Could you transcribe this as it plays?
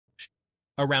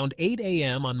Around 8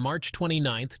 a.m. on March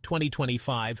 29,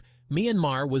 2025,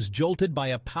 Myanmar was jolted by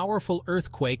a powerful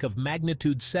earthquake of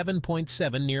magnitude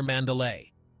 7.7 near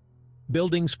Mandalay.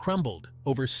 Buildings crumbled,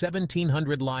 over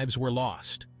 1,700 lives were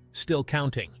lost, still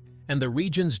counting, and the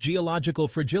region's geological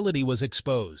fragility was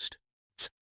exposed.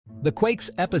 The quake's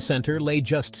epicenter lay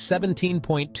just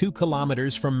 17.2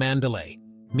 kilometers from Mandalay,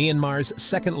 Myanmar's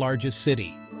second-largest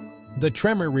city. The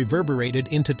tremor reverberated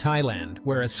into Thailand,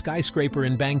 where a skyscraper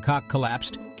in Bangkok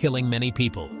collapsed, killing many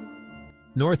people.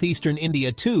 Northeastern India,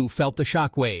 too, felt the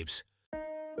shockwaves.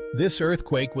 This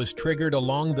earthquake was triggered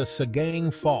along the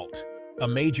Sagaing Fault, a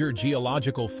major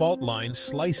geological fault line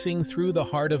slicing through the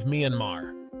heart of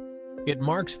Myanmar. It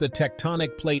marks the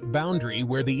tectonic plate boundary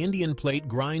where the Indian plate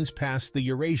grinds past the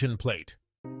Eurasian plate.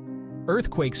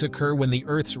 Earthquakes occur when the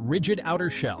Earth's rigid outer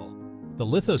shell, the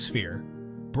lithosphere,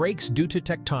 breaks due to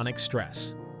tectonic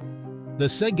stress. The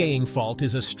Sagaing Fault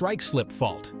is a strike-slip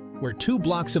fault, where two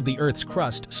blocks of the Earth's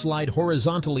crust slide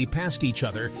horizontally past each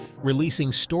other,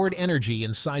 releasing stored energy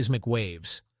in seismic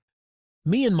waves.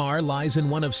 Myanmar lies in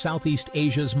one of Southeast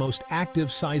Asia's most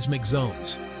active seismic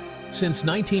zones. Since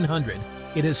 1900,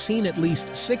 it has seen at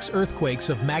least 6 earthquakes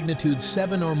of magnitude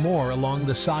 7 or more along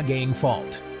the Sagaing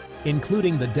Fault,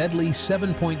 including the deadly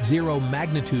 7.0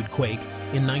 magnitude quake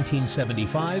in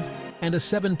 1975 and a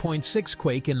 7.6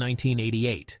 quake in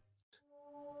 1988.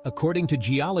 According to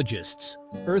geologists,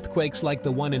 earthquakes like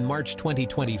the one in March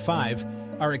 2025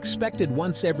 are expected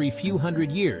once every few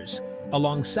hundred years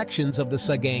along sections of the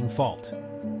Sagaing Fault,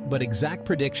 but exact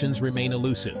predictions remain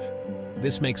elusive.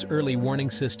 This makes early warning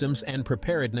systems and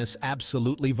preparedness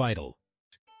absolutely vital.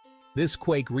 This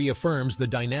quake reaffirms the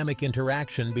dynamic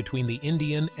interaction between the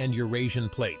Indian and Eurasian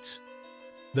plates.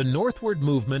 The northward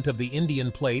movement of the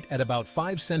Indian plate at about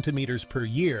 5 centimeters per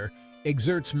year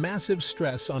exerts massive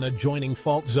stress on adjoining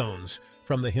fault zones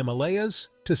from the Himalayas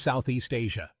to Southeast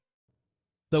Asia.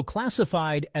 Though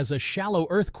classified as a shallow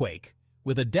earthquake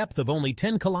with a depth of only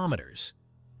 10 kilometers,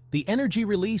 the energy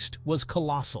released was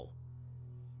colossal.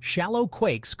 Shallow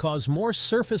quakes cause more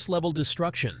surface-level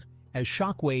destruction as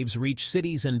shock waves reach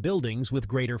cities and buildings with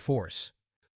greater force.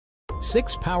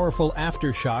 6 powerful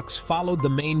aftershocks followed the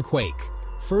main quake,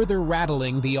 further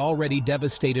rattling the already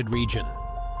devastated region.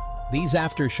 These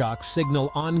aftershocks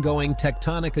signal ongoing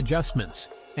tectonic adjustments,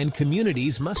 and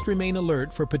communities must remain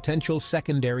alert for potential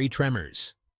secondary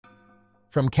tremors.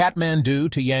 From Kathmandu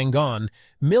to Yangon,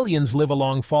 millions live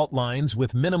along fault lines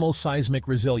with minimal seismic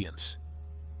resilience.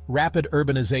 Rapid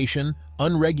urbanization,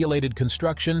 unregulated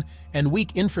construction, and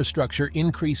weak infrastructure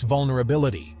increase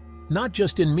vulnerability, not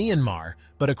just in Myanmar,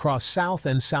 but across South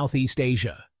and Southeast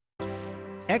Asia.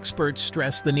 Experts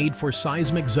stress the need for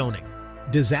seismic zoning,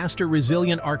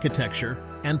 disaster-resilient architecture,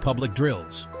 and public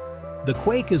drills. The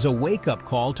quake is a wake-up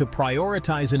call to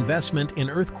prioritize investment in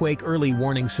earthquake early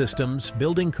warning systems,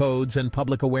 building codes, and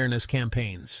public awareness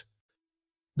campaigns.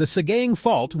 The Sagaing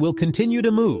Fault will continue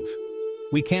to move.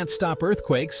 We can't stop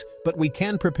earthquakes, but we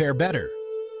can prepare better.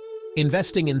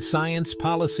 Investing in science,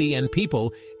 policy, and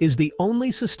people is the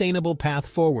only sustainable path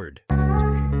forward.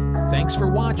 Thanks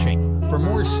for watching. For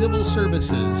more civil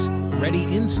services, ready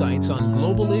insights on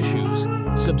global issues,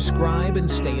 subscribe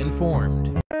and stay informed.